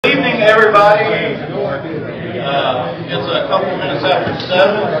Good evening, everybody. It's a couple minutes after 7,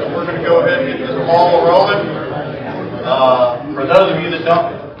 so we're going to go ahead and get this ball rolling. For those of you that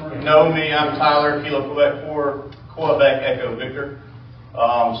don't know me, I'm Tyler, Kilo Quebec 4, Quebec Echo Victor.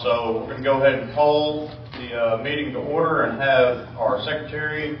 So we're going to go ahead and call the meeting to order and have our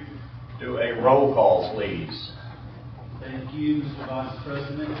secretary do a roll call, please. Thank you, Mr. Vice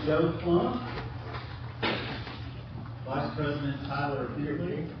President Joe Plum. Vice President Tyler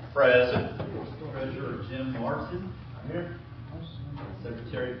Finley. Present. Treasurer Jim Martin. Here.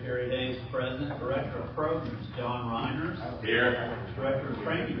 Secretary Perry Hayes, President. Director of Programs John Reiners. Here. Director of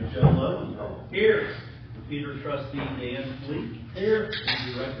Training Joe Lowenthal. Here. Peter Trustee Dan Fleet. Here.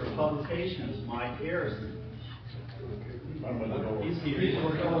 And Director of Publications Mike Harrison. He's here.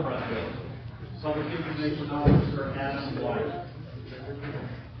 Public Information Officer Adam White.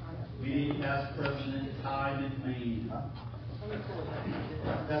 Meeting Past President Ty McMahon.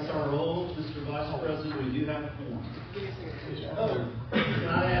 That's our roll, Mr. Vice President. We do have a form.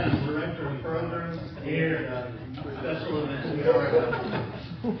 Scott Adams, Director of Programs. Here. Special events.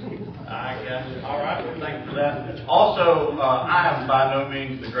 I guess. All right. Thank you for that. Also, I am by no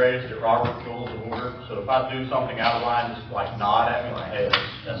means the greatest at Robert's Rules of Order, so if I do something out of line, just like nod at me, like, hey,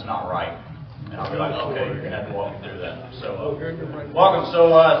 that's not right. And I'll be like, okay, you're going to have to walk me through that. So, welcome. So,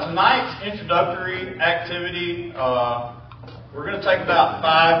 tonight's introductory activity, we're going to take about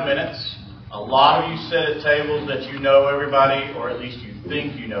 5 minutes. A lot of you sit at tables that you know everybody, or at least you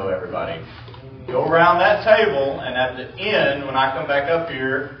think you know everybody. Go around that table, and at the end, when I come back up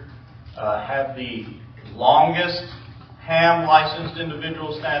here, have the longest ham licensed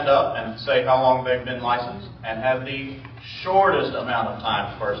individual stand up and say how long they've been licensed, and have the shortest amount of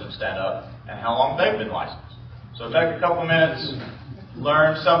time person stand up and how long they've been licensed. So take a couple minutes,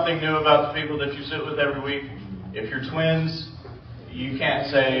 learn something new about the people that you sit with every week. If you're twins, you can't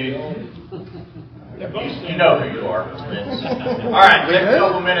say, you know who you are, twins. All right, take a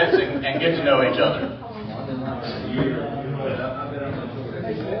couple minutes and get to know each other.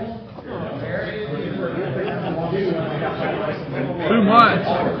 Too much.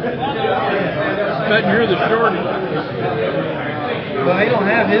 Bet you're the shortest. Well, he don't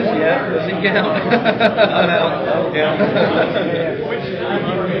have his yet. Does he count? I'm out. Yeah.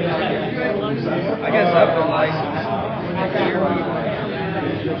 I guess I've been licensed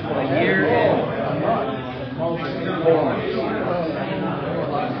a year and 4 months.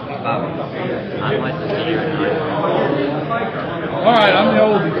 I'm licensed a year and 9 months. All right, I'm the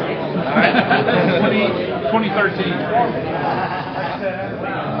oldest. All right. 2013. All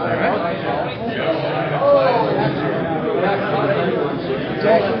right.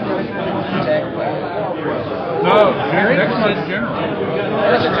 No, next month's general.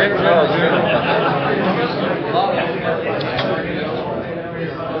 That's a general.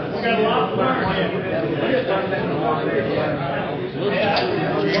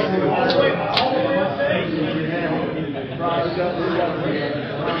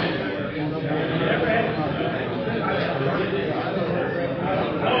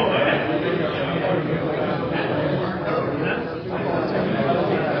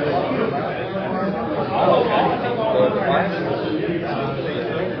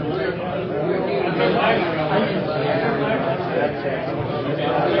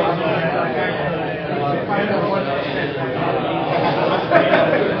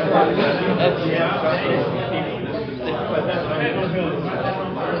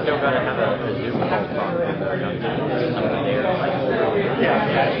 Still got to have a Zoom call from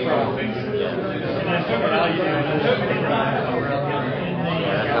that's how I got it.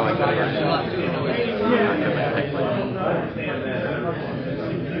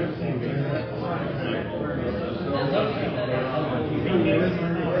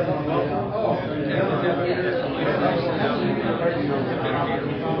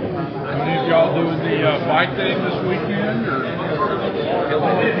 Any of y'all doing the bike thing this weekend? Or?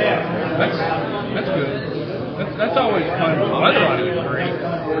 That's good. That's always fun. The weather on it is great.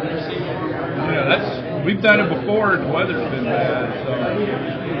 Yeah, we've done it before and the weather's been bad. So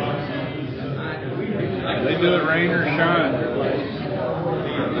they do it rain or shine.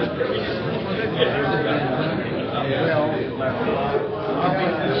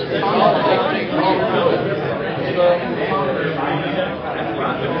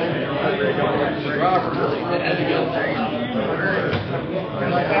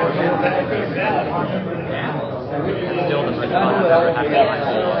 Still the first time I've ever had my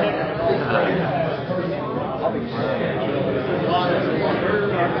life.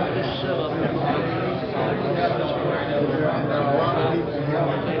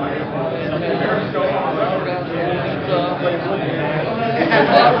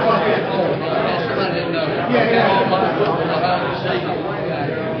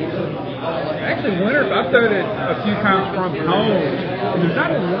 Actually, winter, I've done it a few times from home. And there's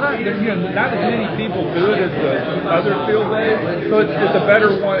not a lot, not as many people do it as the other field days. So it's a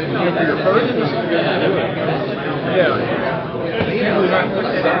better one, for your first one. Yeah. Usually not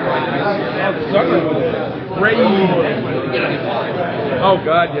summer was rain. Oh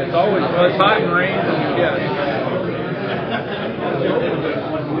God, yes, always was hot and rain. Yeah.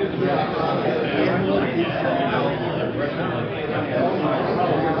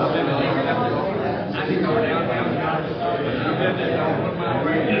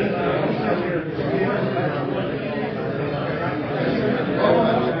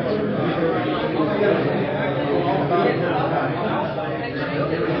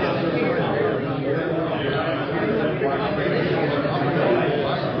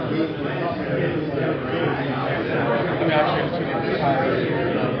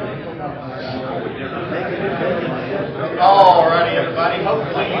 Alrighty, everybody.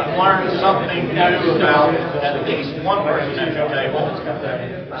 Hopefully you've learned something new about at least one person at your table.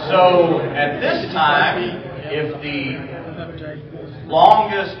 So at this time, if the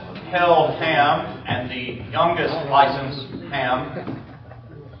longest held ham and the youngest licensed ham,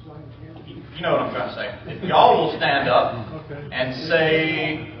 you know what I'm trying to say. If y'all will stand up and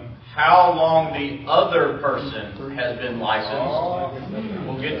say how long the other person has been licensed,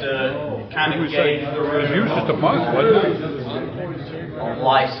 we'll get to kind of gauge the It was just a month, wasn't it? on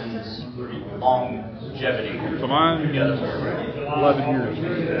license longevity. So mine, Yes. 11 years.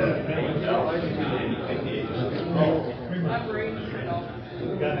 No?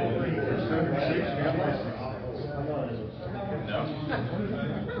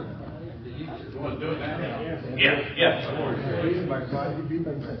 You want to do it now? Yeah, yeah.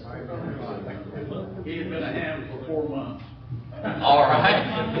 He's been a ham for 4 months. All right.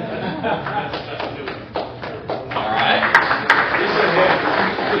 All right.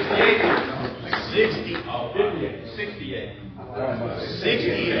 60. 68.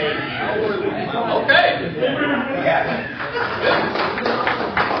 68 years. Okay. Yeah. Good.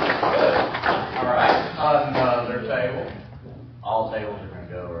 All right. On their table. All tables are going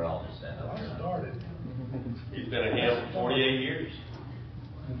to go, or I'll just stand up here. He's been a ham for 48 years.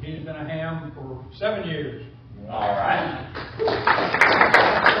 He's been a ham for 7 years. All right.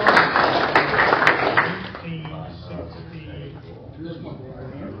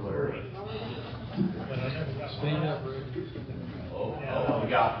 Oh, we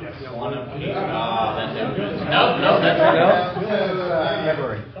got one of these. No, that's right.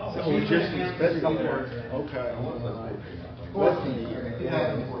 February. So we just need February. Okay.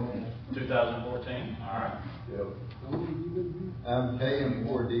 2014. All right. I'm paying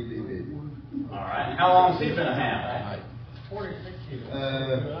for DPV. All right. How long has he been a ham?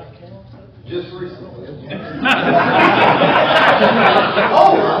 Just recently.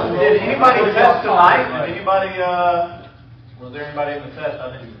 Oh, did anybody test tonight? Did anybody, was there anybody in the test? I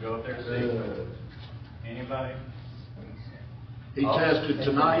think you could go up there and see. Anybody? He tested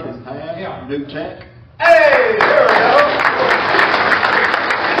tonight and passed, new tech. Hey, there we go.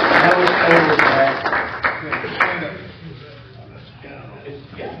 That was over that.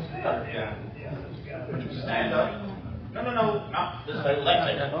 Stand up. No, not this way, left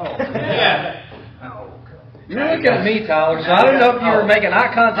side. Yeah. You're looking at me, Tyler, so I don't know if you were making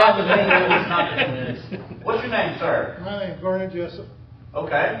eye contact with me. What's your name, sir? My name's Vernon Jessup.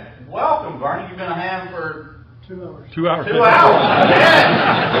 Okay. Welcome, Barney. You've been a ham for 2 hours. 2 hours. 2 hours.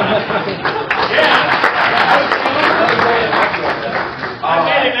 Yeah. I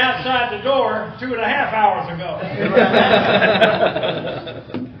met him outside the door 2.5 hours ago.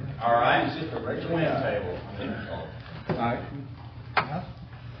 All right. Twin table. All right.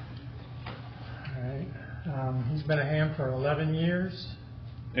 He's been a ham for 11 years.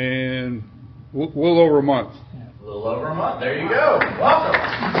 And a little over a month. A little over a month. There you go. Welcome.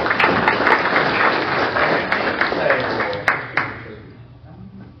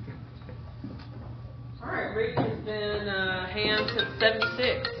 All right, Rick has been ham since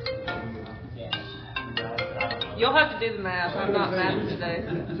 '76. You'll have to do the math. I'm not mathing today.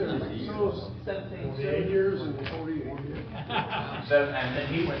 17. 48 years and 48 years. And then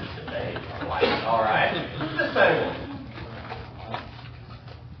he went today. All right. This table.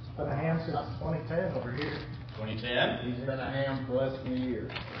 Been a ham since 2010 over here. 2010. He's been a ham for less than a year.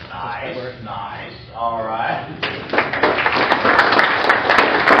 Nice. All right.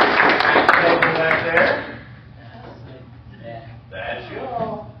 Table back there. That's you.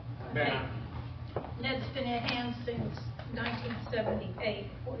 Ned's been a ham since 1978,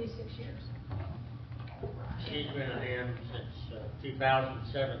 46 years. She's been a ham since 2006.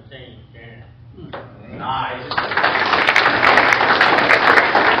 17, yeah. Nice. All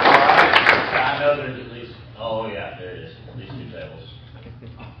right. I know there's at least, oh yeah, there it is. At least 2 tables.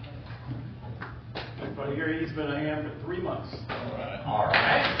 Everybody here, he's been a ham for 3 months. All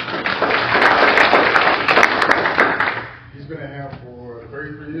right. He's been a ham for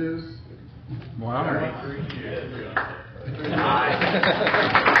 33 years. Wow. 33 years. Nice.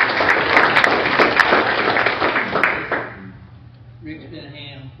 Rick's been a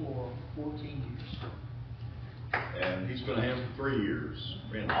ham for 14 years. And he's been a ham for 3 years.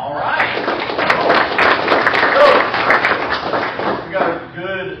 All right. So, we got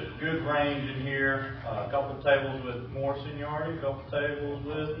a good range in here. A couple of tables with more seniority, a couple of tables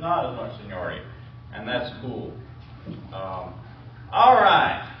with not as much seniority, and that's cool. All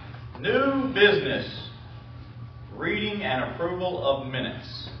right. New business. Reading and approval of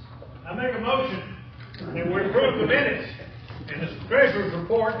minutes. I make a motion that we approve the minutes and the treasurer's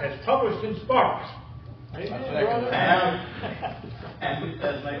report as published in Sparks. And who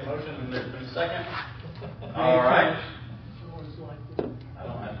says make a motion and there's been a second? All right. I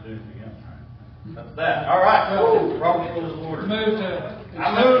don't have to do it again. All right. That's that. All right. Woo. Robert Rules of Order. Move to.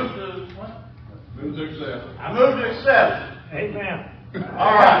 I move to Accept. I move to accept. Amen.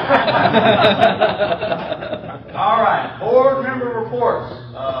 All right. All right. Board member reports.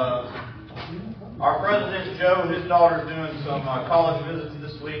 Our president, Joe, his daughter's doing some college visits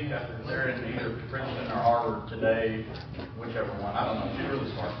this week. They're in either Princeton or Harvard today, whichever one. I don't know. She's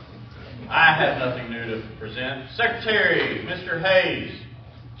really smart. I have nothing new to present. Secretary, Mr. Hayes.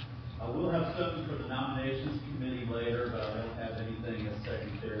 I will have something for the nominations committee later, but I don't have anything as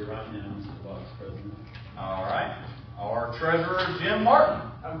secretary right now, Mr. Vice President. All right. Our treasurer, Jim Martin.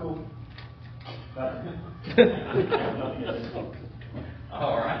 I'm cool.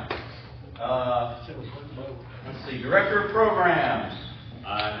 All right. Let's see. Director of programs.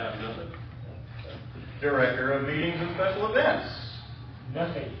 I have nothing. Director of meetings and special events.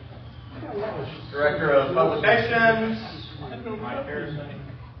 Nothing. Director of publications. Mike Harrison.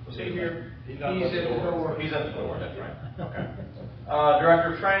 Was he here? He's at the door. He's at the door. That's right. Okay.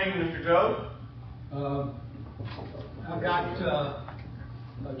 Director of training, Mr. Joe. I've got a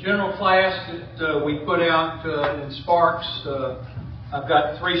general class that we put out in Sparks. I've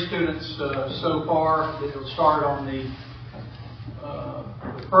got 3 students so far. It'll start on the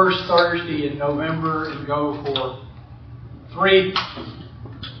first Thursday in November and go for 3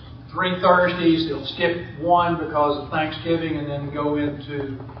 Thursdays. They'll skip 1 because of Thanksgiving and then go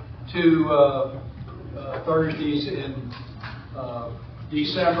into 2 Thursdays in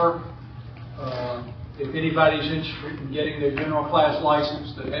December. If anybody's interested in getting their general class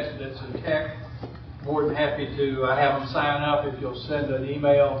license that's a tech, more than happy to have them sign up if you'll send an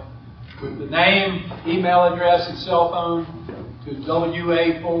email with the name, email address, and cell phone to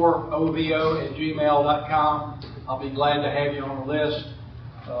wa4ovo@gmail.com. I'll be glad to have you on the list.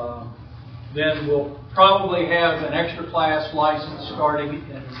 Then we'll probably have an extra class license starting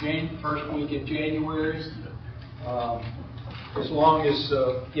in first week in January. As long as,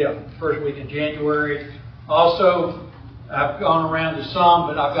 first week in January. Also, I've gone around to some,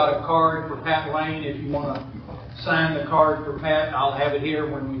 but I've got a card for Pat Lane. If you want to sign the card for Pat, I'll have it here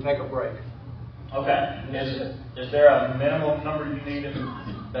when we take a break. Okay. Is there a minimum number you need in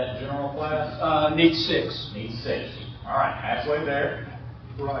that general class? Need 6. Need 6. All right. Halfway there.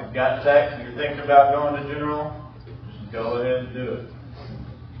 Right. Got text and you're thinking about going to general? Just go ahead and do it.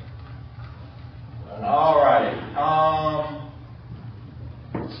 All righty.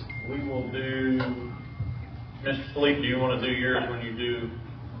 We will do. Mr. Philippe, do you want to do yours when you do?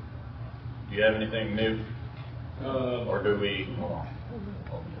 Do you have anything new? Or do we? Hold on.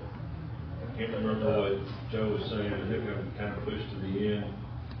 I can't remember what Joe was saying. I think I'm kind of pushed to the end.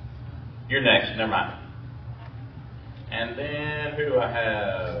 You're next. Never mind. And then who do I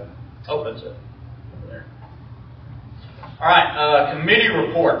have? Oh, that's it. Over there. All right. Committee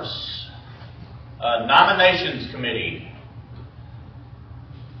reports. Nominations committee.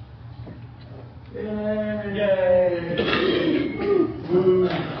 Yay! Woo!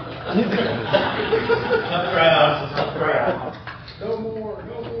 Tough crowd. No more.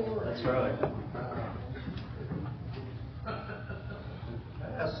 That's right.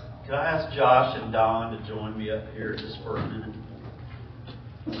 Can I ask Josh and Don to join me up here just for a minute?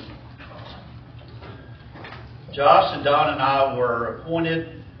 Josh and Don and I were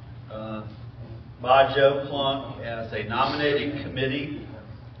appointed by Joe Plunk as a nominating committee.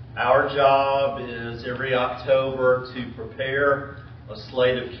 Our job is every October to prepare a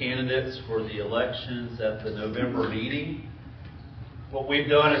slate of candidates for the elections at the November meeting. What we've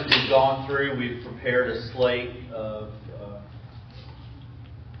done is we've gone through, we've prepared a slate of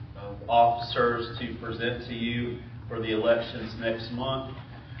officers to present to you for the elections next month.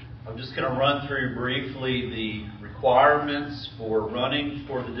 I'm just going to run through briefly the requirements for running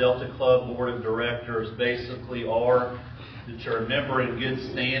for the Delta Club Board of Directors. Basically are that you're a member in good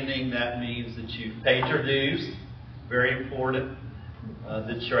standing. That means that you've paid your dues, very important.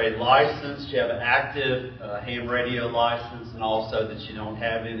 That you're a licensed, you have an active ham radio license, and also that you don't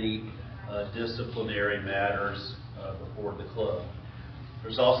have any disciplinary matters before the club.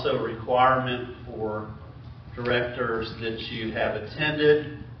 There's also a requirement for directors that you have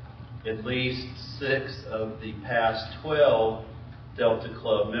attended at least 6 of the past 12 Delta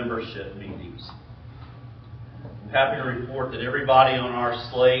Club membership meetings. I'm happy to report that everybody on our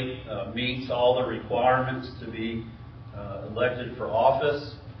slate meets all the requirements to be elected for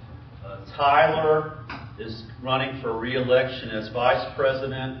office. Tyler is running for re-election as vice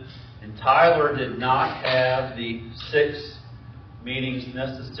president, and Tyler did not have the 6 meetings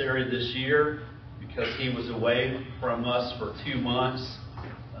necessary this year because he was away from us for 2 months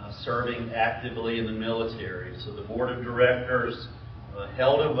serving actively in the military. So the board of directors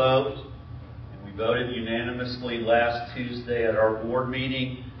held a vote, and we voted unanimously last Tuesday at our board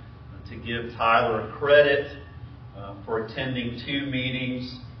meeting to give Tyler credit for attending 2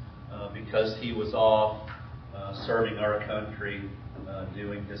 meetings because he was off serving our country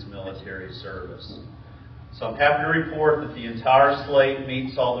doing his military service. So I'm happy to report that the entire slate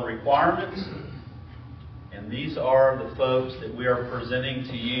meets all the requirements, and these are the folks that we are presenting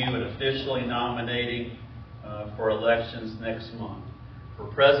to you and officially nominating for elections next month. For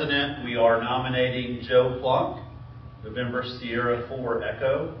president, we are nominating Joe Plunk, November Sierra 4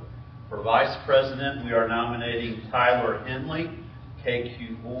 Echo. For vice president, we are nominating Tyler Henley,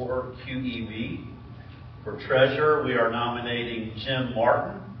 KQ4 QEV. For treasurer, we are nominating Jim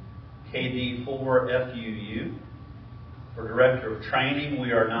Martin, KD4 FUU. For director of training,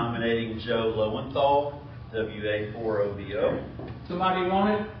 we are nominating Joe Lowenthal, WA4OVO. Somebody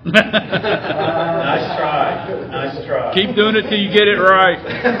want it? Nice try. Nice try. Keep doing it till you get it right.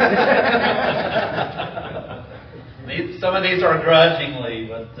 Some of these are grudgingly,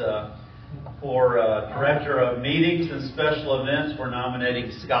 but for director of meetings and special events, we're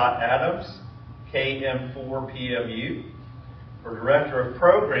nominating Scott Adams, KM4PMU. For director of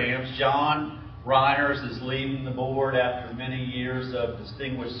programs, John Reiners is leaving the board after many years of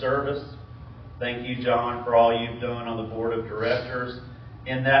distinguished service. Thank you, John, for all you've done on the board of directors.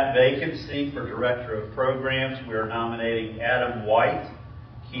 In that vacancy for director of programs, we are nominating Adam White,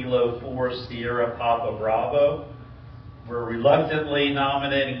 Kilo 4 Sierra Papa Bravo. We're reluctantly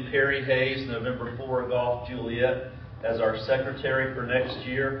nominating Perry Hayes, November 4 Golf Juliet, as our secretary for next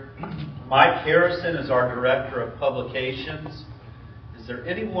year. Mike Harrison is our director of publications. Is there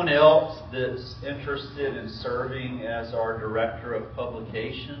anyone else that's interested in serving as our director of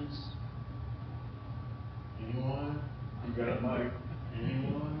publications? Anyone? You got it, Mike.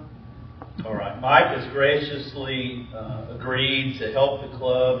 Anyone? All right. Mike has graciously agreed to help the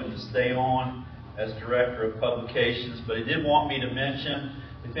club and to stay on as director of publications, but he did want me to mention,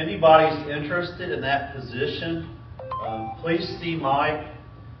 if anybody's interested in that position, please see Mike.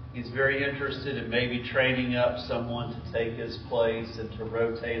 He's very interested in maybe training up someone to take his place and to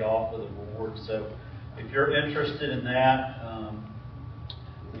rotate off of the board. So if you're interested in that,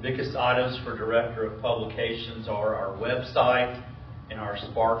 the biggest items for director of publications are our website and our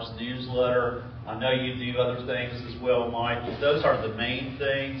Sparks newsletter. I know you do other things as well, Mike, but those are the main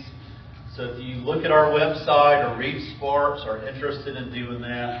things. So if you look at our website or read Sparks or are interested in doing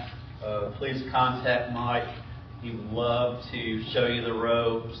that, please contact Mike. He would love to show you the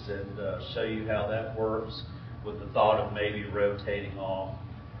ropes and show you how that works with the thought of maybe rotating off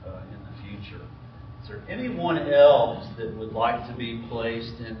in the future. Is there anyone else that would like to be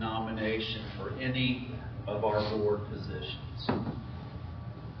placed in nomination for any of our board positions?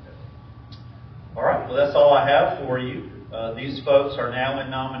 All right, well, that's all I have for you. These folks are now in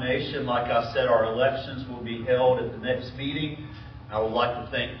nomination. Like I said, our elections will be held at the next meeting. I would like to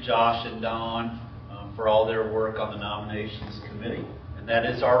thank Josh and Don for all their work on the nominations committee. And that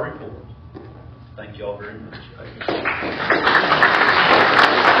is our report. Thank you all very much.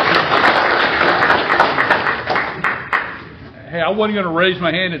 Hey, I wasn't going to raise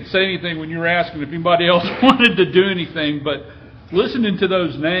my hand and say anything when you were asking if anybody else wanted to do anything, but listening to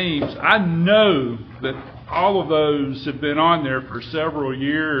those names, I know that all of those have been on there for several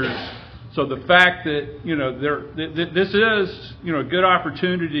years. So the fact that, this is, a good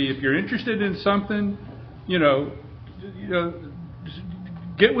opportunity. If you're interested in something,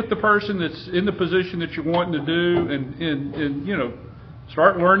 get with the person that's in the position that you're wanting to do and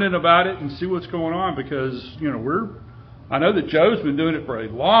start learning about it and see what's going on, because, I know that Joe's been doing it for a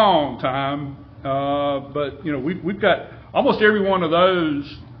long time, but, you know, we've got almost every one of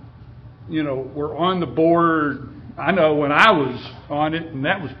those, you know, were on the board. I know when I was on it, and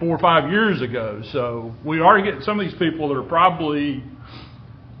that was 4 or 5 years ago. So we are getting some of these people that are probably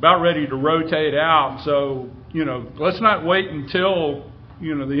about ready to rotate out. So, you know, let's not wait until,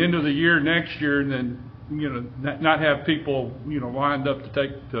 you know, the end of the year next year and then, you know, not have people, you know, lined up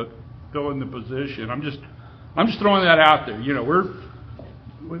to fill in the position. I'm just throwing that out there. You know, we're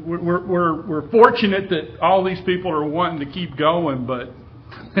fortunate that all these people are wanting to keep going, but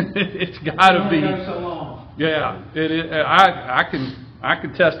it's got to be. So long. Yeah, it is. I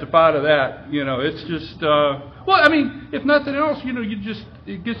can testify to that. You know, it's just. Well, I mean, if nothing else, you know,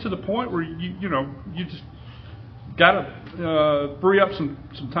 it gets to the point where you just got to free up some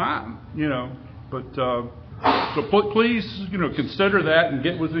time. You know, but so please, you know, consider that and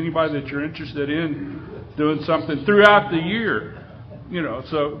get with anybody that you're interested in doing something throughout the year. You know,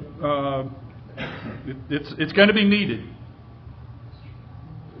 so it's going to be needed.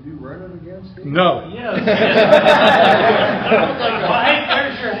 Are you running against him? No. Yes. Hey,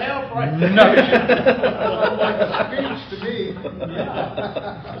 there's your help right there. No. Like a speech to me.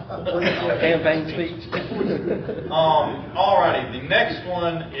 Campaign speech. All righty, the next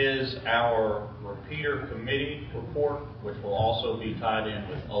one is our repeater committee report, which will also be tied in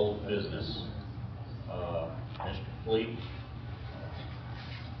with old business. Mr. Fleet,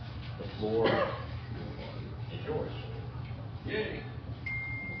 the floor is yours. Yay.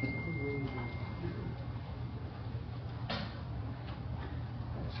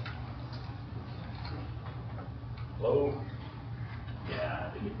 Hello?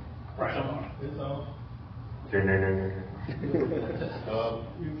 Yeah, right on. It's on.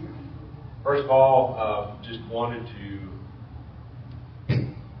 First of all, just wanted to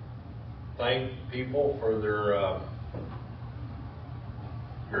thank people for their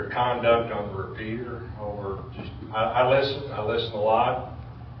conduct on the repeater. I listen a lot.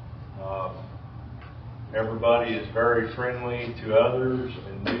 Everybody is very friendly to others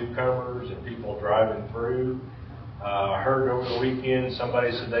and newcomers and people driving through. I heard over the weekend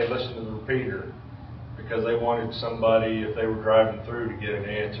somebody said they listened to the repeater because they wanted somebody, if they were driving through, to get an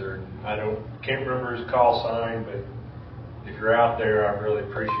answer. And can't remember his call sign, but if you're out there, I really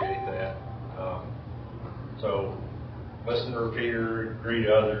appreciate that. So listen to the repeater, greet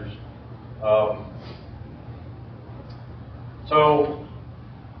others. So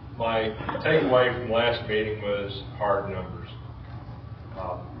my takeaway from last meeting was hard numbers.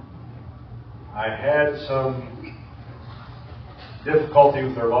 I had some difficulty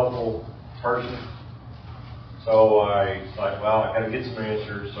with their local person, so I was like, well, I got to get some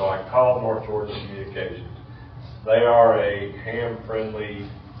answers. So I called North Georgia Communications. They are a ham-friendly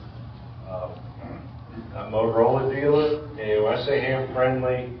Motorola dealer, and when I say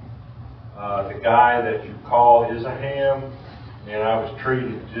ham-friendly, the guy that you call is a ham, and I was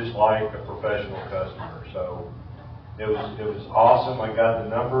treated just like a professional customer. So it was awesome. I got the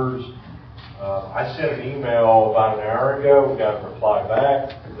numbers. I sent an email about an hour ago, got a reply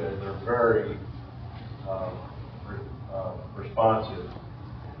back. They're very responsive.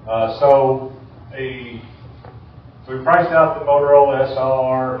 So we priced out the Motorola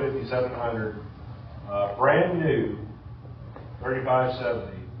SLR 5700, brand new, $35.70.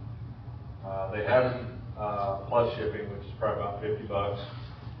 They have plus shipping, which is probably about $50,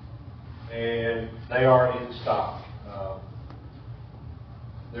 and they are in stock.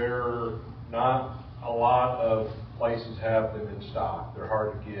 There not a lot of places have them in stock. They're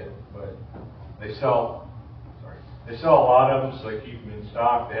hard to get, but they sell a lot of them, so they keep them in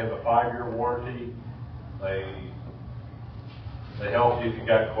stock. They have a 5-year warranty. They help you if you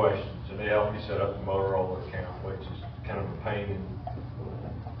got questions, and they help you set up the Motorola account, which is kind of a pain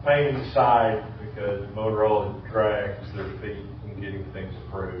in the side because Motorola drags their feet in getting things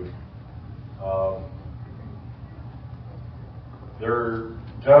approved.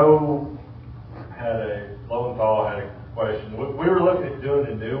 Joe Lowenthal had a question. We were looking at doing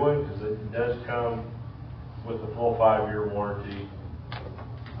a new one because it does come with a full 5-year warranty.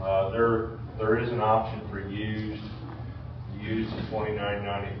 There is an option for used. Used is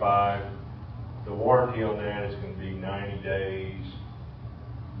 $29.95. The warranty on that is going to be 90 days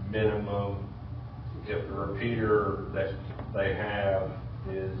minimum. If the repeater that they have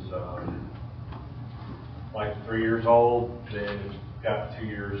is like 3 years old, then it's got 2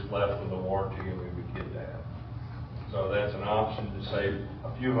 years left of the warranty, and we would get that. So that's an option to save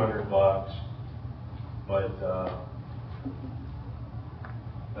a few $100, but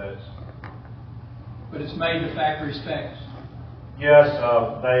But it's made to factory specs.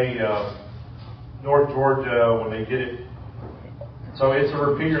 yes, North Georgia, when they get it So it's a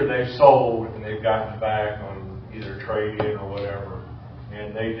repeater they've sold and they've gotten back on either trade-in or whatever,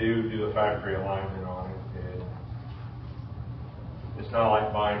 and they do a factory alignment on it. And it's not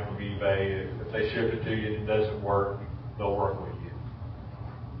like buying from eBay. If they ship it to you and it doesn't work, they'll work with you.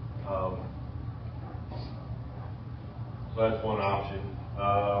 So that's one option.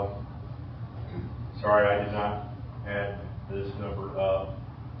 Sorry, I did not add this number up.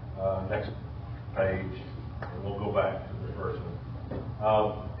 Next page, and we'll go back to the first one.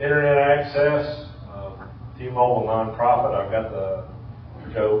 Internet access, T-Mobile nonprofit. I've got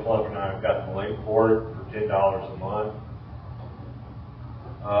Joe Plump and I have got the link for it for $10 a month.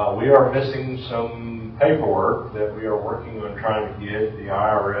 We are missing some paperwork that we are working on trying to get. The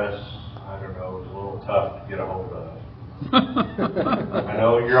IRS, I don't know, is a little tough to get a hold of. I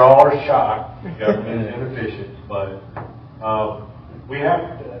know you all are shocked. The government is inefficient, but we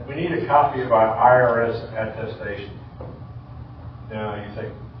need a copy of our IRS attestation. Now you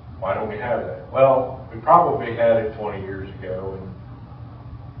think, why don't we have that? Well, we probably had it 20 years ago and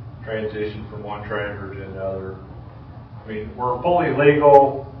transitioned from one treasurer to another. I mean, we're fully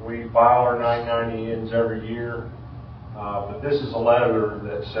legal. We file our 990Ns every year. But this is a letter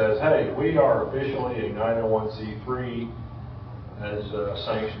that says, hey, we are officially a 901c3 as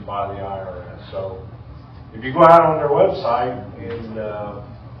sanctioned by the IRS. So if you go out on their website and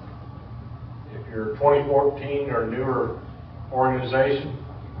if you're a 2014 or newer organization, you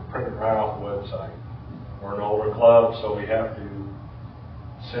can print it right off the website. We're an older club, so we have to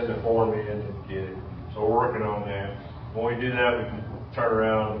send a form in and get it. So we're working on that. When we do that, we can turn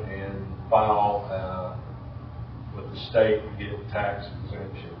around and file with the state to get tax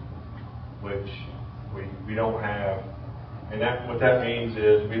exemption, which we don't have. And that what that means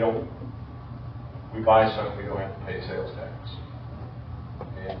is we buy something, we don't have to pay sales tax.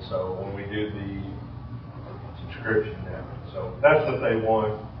 And so when we do the subscription now, so that's what they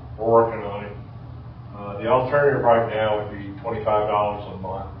want. We're working on it. The alternative right now would be $25 a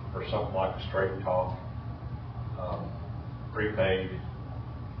month for something like a Straight Talk, prepaid,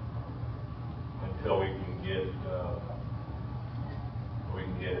 until we can get it.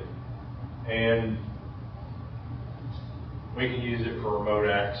 And we can use it for remote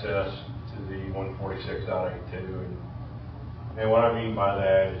access to the 146.82. And what I mean by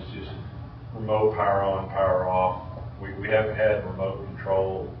that is just remote power on, power off. We haven't had remote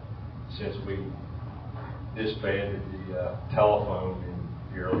control since we disbanded the telephone in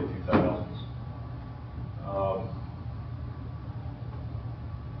the early 2000s.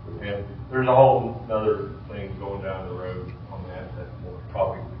 And there's a whole other thing going down the road on that we'll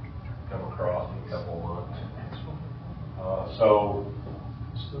probably come across in a couple of months. So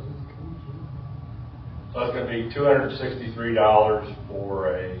it's going to be $263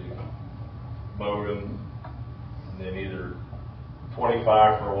 for a modem, and then either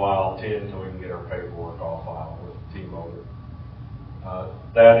 25 for a while, 10 until we can get our paperwork all filed with T-Mobile.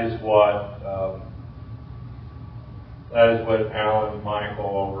 That is what Alan and Michael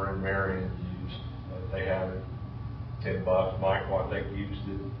over in Marion used. They have it $10. Michael, I think, used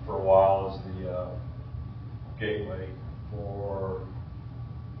it for a while as the gateway for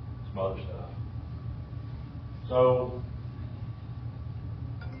some other stuff. So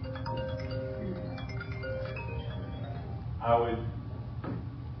I would.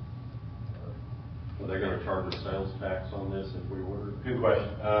 Are they going to charge a sales tax on this if we order? Good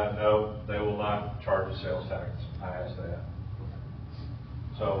question. No, they will not charge a sales tax. I asked that.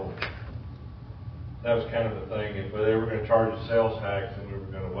 So that was kind of the thing. If they were going to charge a sales tax, then we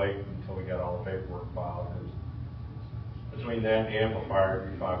were going to wait until we got all the paperwork filed. Between that and the amplifier,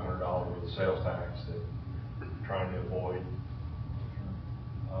 it'd be $500 with the sales tax that we're trying to avoid.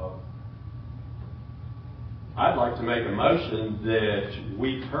 I'd like to make a motion that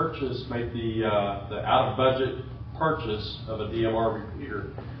we make the out-of-budget purchase of a DMR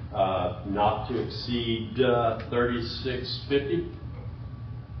repeater not to exceed $36.50.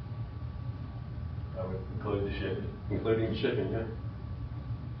 That would include the shipping. Including shipping, yeah.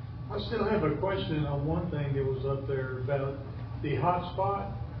 I still have a question on one thing that was up there about the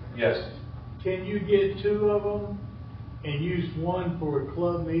hotspot. Yes. Can you get two of them and use one for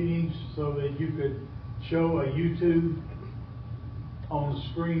club meetings so that you could show a YouTube on the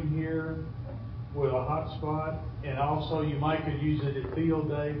screen here with a hotspot, and also you might could use it at field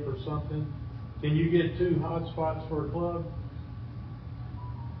day for something? Can you get two hotspots for a club?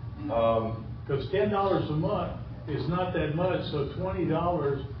 Because $10 a month is not that much, so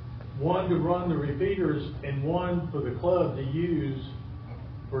 $20, one to run the repeaters and one for the club to use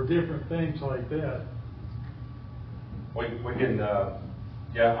for different things like that. We can,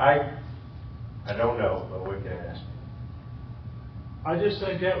 yeah, I don't know, but we can ask. I just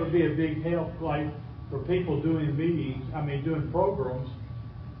think that would be a big help, like, for people doing meetings, doing programs.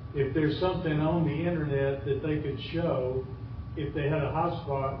 If there's something on the internet that they could show, if they had a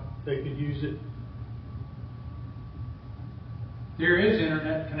hotspot, they could use it. There is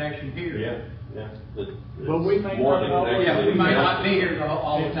internet connection here. Yeah. But we may More not than always- connected. Yeah, we might not be here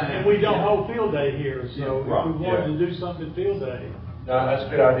all the time. And we don't hold field day here, so if Right, we wanted yeah. to do something field day. No, that's a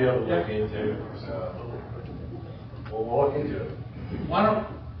good idea to look into. We'll look into it. Why don't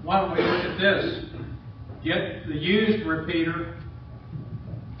we look at this? Get the used repeater,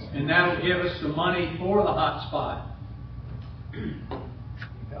 and that'll give us the money for the hotspot.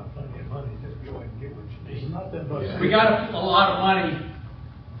 Got plenty of money, just go ahead and get what you need. It's not that much. We got a lot of money,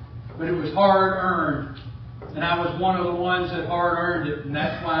 but it was hard earned, and I was one of the ones that hard earned it, and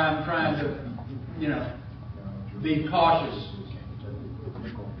that's why I'm trying to, be cautious.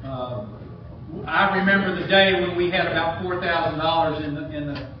 I remember the day when we had about $4,000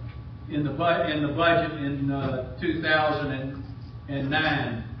 in the budget in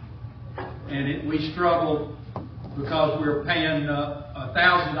 2009, and we struggled because we were paying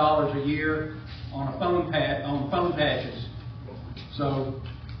 $1,000 a year on phone patches. So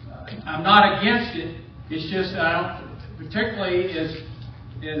I'm not against it. It's just I don't, particularly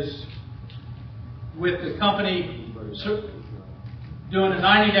is with the company doing a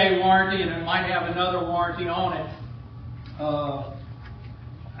 90-day warranty and it might have another warranty on it.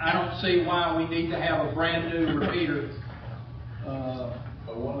 I don't see why we need to have a brand new repeater.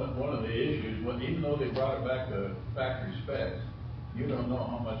 But one of the issues, even though they brought it back to factory specs, you don't know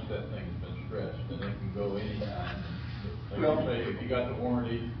how much that thing's been stretched, and it can go anytime. Like you say, if you got the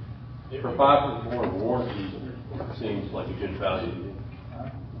warranty. For 5 or more warranty, seems like a good value.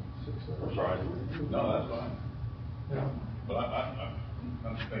 I'm sorry. No, that's fine. But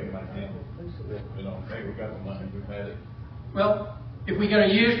I'm just thinking like, hey, we got the money, we've had it. Well, if we get a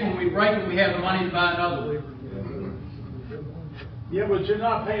used one, we break it, we have the money to buy another one. Yeah, but you're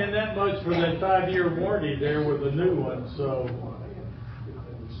not paying that much for that 5-year warranty there with a new one, so.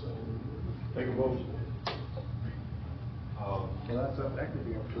 Take a vote.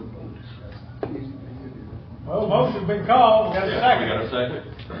 Well, motion's been called, we got a We second. got a second?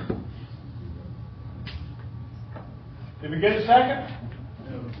 Did we get a second?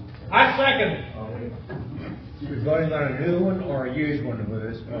 I second it. You're voting on a new one or a used one with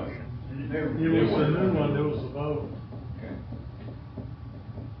this motion? It was the new one, there was a vote.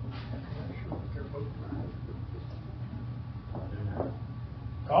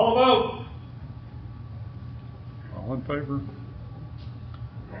 Call a vote. All in favor?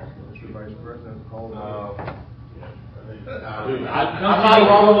 Mr. Vice President, call I'm not a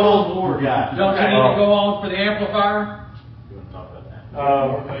wrong board guy. Don't you need to go on for the amplifier?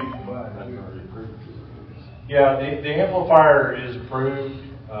 Yeah, the amplifier is approved.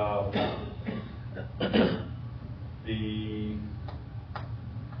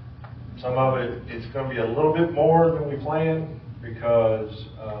 Some of it, it's going to be a little bit more than we planned because,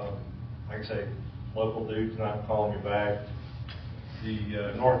 like I say, local dude's not calling me back.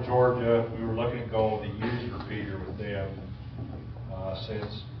 The North Georgia, we were looking at going with a used repeater with them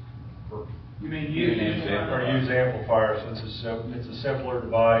since. You mean used amplifier? Or used amplifier, since it's a simpler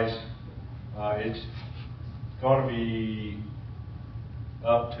device. It's going to be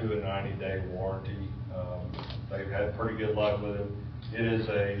up to a 90-day warranty. They've had pretty good luck with it. It is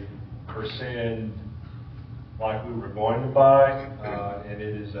a Persend like we were going to buy, and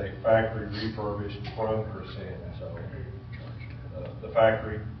it is a factory refurbished from Persend. So the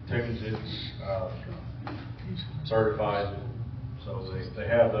factory tunes it, certifies it. So they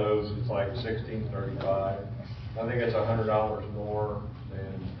have those. It's like $16.35. I think it's $100 more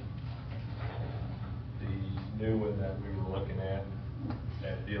than the new one that we were looking at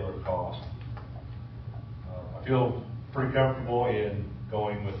dealer cost. I feel pretty comfortable in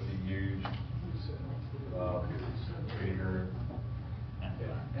going with the used repeater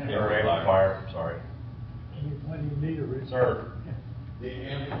or amplifier. Sorry, When you need a repeater. sir. The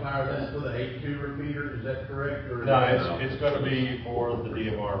amplifier, that's for the 8.2 repeater, is that correct? Or No, it's going to be for the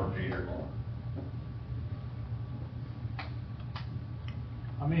DMR repeater.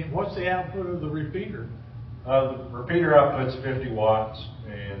 What's the output of the repeater? The repeater output's 50 watts,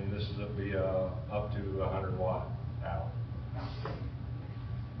 and this is going to be up to 100 watt out.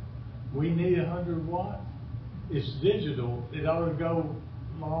 We need 100 watt. It's digital. It ought to go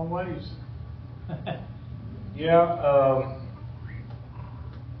long ways. Yeah.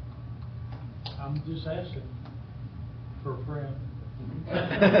 I'm just asking for a friend.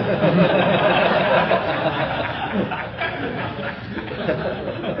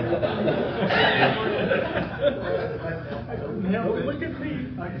 I couldn't help it.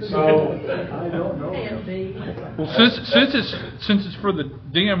 So, I don't know. Well, since it's for the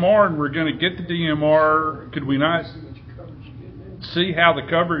DMR and we're gonna get the DMR, could we not see how the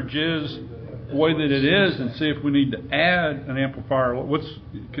coverage is, the way that it is, and see if we need to add an amplifier?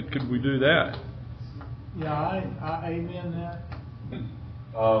 Could we do that? Yeah, I amen that.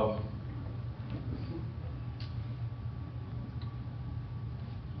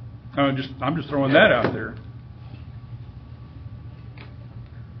 I'm just throwing that out there.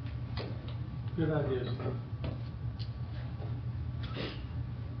 Good idea,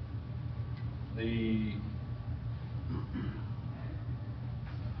 Steve.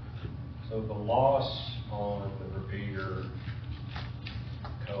 So the loss on the repeater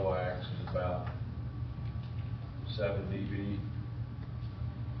coax is about 7 dB.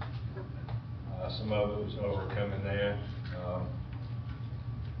 Some of it was overcoming that.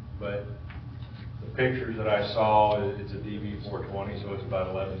 But the pictures that I saw, it's a DB420, so it's about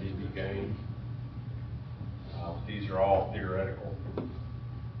 11 dB gain. These are all theoretical.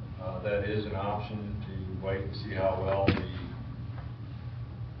 That is an option to wait and see how well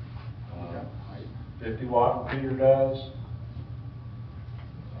the 50-watt repeater does.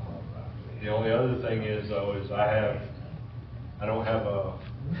 The only other thing is, though, is I don't have a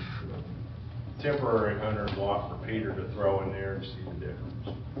temporary 100-watt repeater to throw in there to see the difference.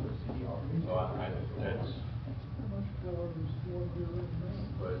 So that's.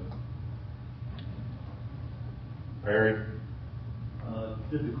 But Barry.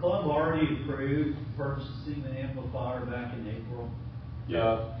 Did the club already approve purchasing the amplifier back in April?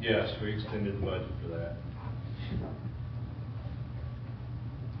 Yes, we extended the budget for that.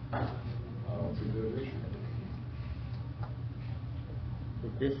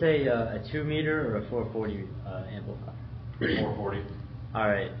 Is this a 2 meter or a 440 amplifier? 440. All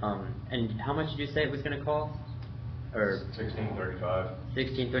right. And how much did you say it was going to cost? Or $1635.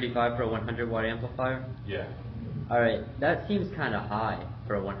 $1635 for a 100-watt amplifier? Yeah. All right. That seems kind of high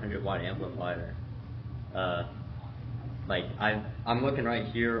for a 100-watt amplifier. Like I'm looking right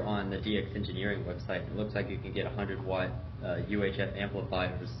here on the DX Engineering website. It looks like you can get 100-watt UHF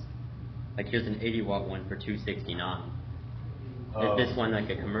amplifiers. Like here's an 80-watt one for $269. Is this one like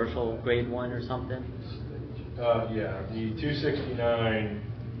a commercial grade one or something? Yeah, the 269.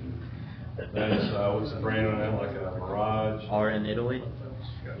 That's what's the brand on that? Like a Mirage. Are in Italy?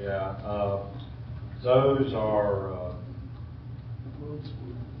 Yeah. Those are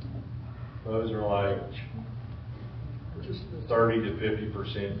like 30 to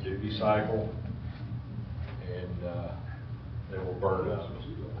 50% duty cycle, and they will burn up.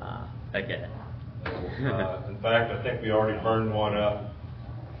 Okay. In fact, I think we already burned one up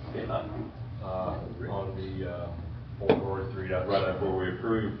on the 443.7. Right before we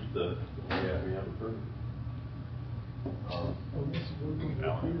approved the. Yeah, we have approved.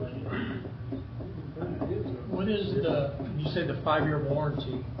 What is you say the 5-year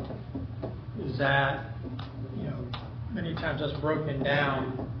warranty? Is that, many times that's broken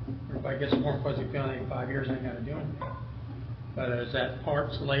down, or I guess more fuzzy feeling, 5 years ain't got to do anything. But is that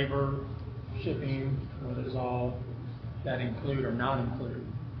parts, labor, shipping, what does all that include or not include?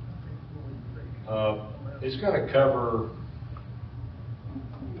 It's going to cover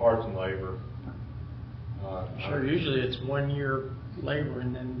parts and labor. Sure, usually it's 1 year labor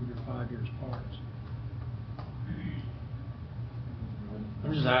and then your 5 years parts.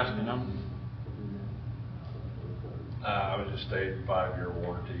 I'm just asking. I was just stated 5-year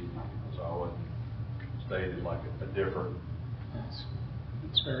warranty, so I wasn't stated like a different.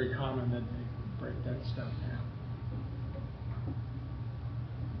 It's very common that they break that stuff down.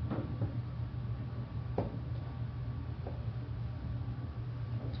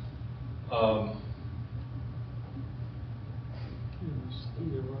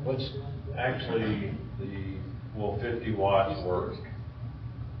 What's actually will 50 watts work?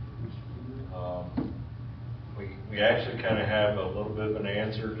 We actually kind of have a little bit of an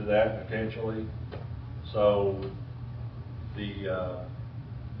answer to that potentially. So the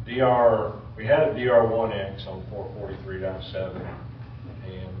we had a DR1X on 443.7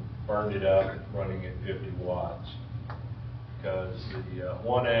 and burned it up running at 50 watts because the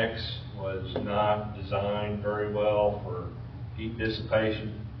 1X was not designed very well for heat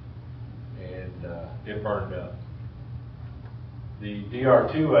dissipation, and it burned up. The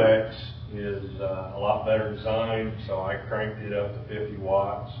DR2X is a lot better designed, so I cranked it up to 50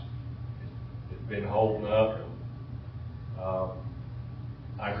 watts. It's been holding up.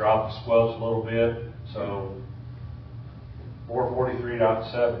 I dropped the squelch a little bit, so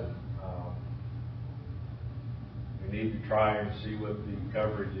 443.7. We need to try and see what the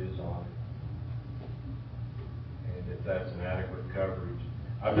coverage is on it, and if that's an adequate coverage.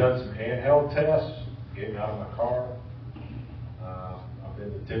 I've done some handheld tests, getting out of my car. I've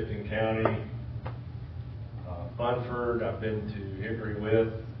been to Tipton County, Funford, I've been to Hickory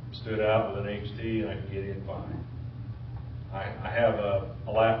with, stood out with an HT, and I can get in fine. I have a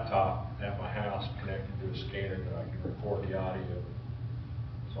laptop at my house connected to a scanner that I can record the audio.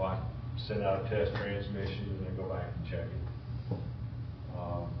 So I send out a test transmission and then go back and check it.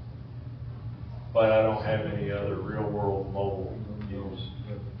 But I don't have any other real world mobile use.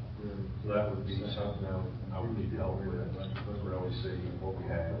 So that would be something I would need help with, really see what we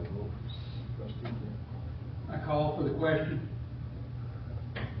have. I call for the question.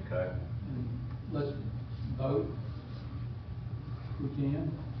 Okay. Let's vote. If we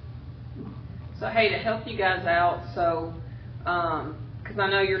can. So hey, to help you guys out, so because I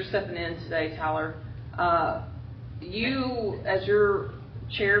know you're stepping in today, Tyler. You, as your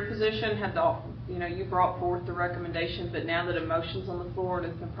chair position, had the you brought forth the recommendation, but now that a motion's on the floor and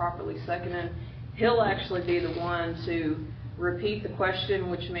it's been properly seconded, he'll actually be the one to repeat the question,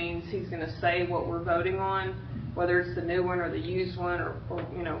 which means he's going to say what we're voting on, whether it's the new one or the used one or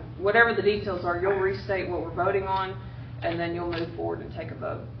whatever the details are. You'll restate what we're voting on, and then you'll move forward and take a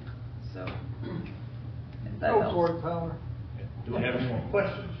vote. So, if that Go helps. for it, Tyler. Do we have any more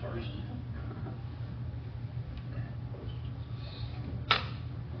questions first?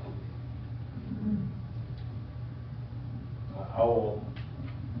 I will,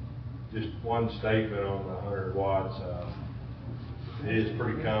 just one statement on the 100 watts. It is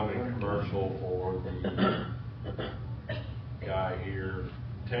pretty common in commercial for the guy here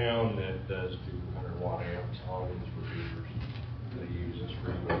in town that does 200 watt amps on his repeaters that he uses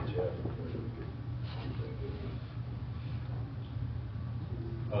for UHF.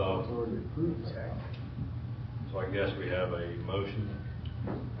 So I guess we have a motion.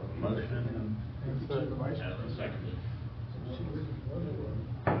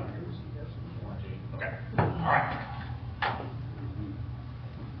 Okay.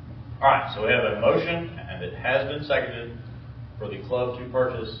 All right, so we have a motion, and it has been seconded for the club to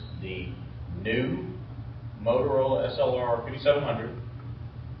purchase the new Motorola SLR 5700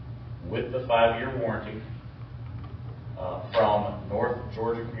 with the 5-year warranty from North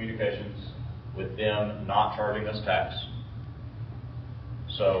Georgia Communications, with them not charging us tax.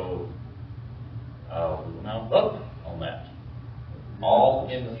 So we will now vote on that. All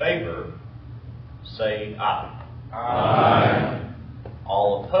in favor, say aye. Aye.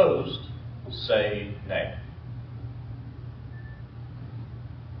 All opposed, say nay.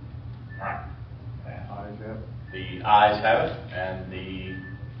 All right. The ayes have it, and the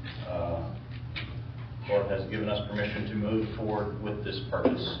court has given us permission to move forward with this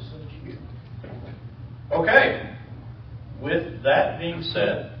purchase. Okay. With that being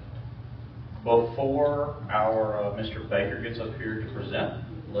said, before our Mr. Baker gets up here to present,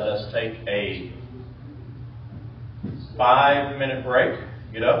 let us take a 5-minute break.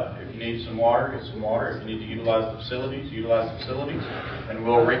 Get up. If you need some water, get some water. If you need to utilize the facilities, utilize the facilities. And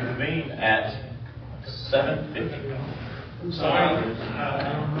we'll reconvene at 7:50.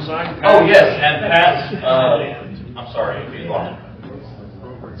 Oh, yes, and Pat, I'm sorry if he's wrong.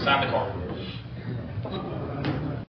 Sign the card.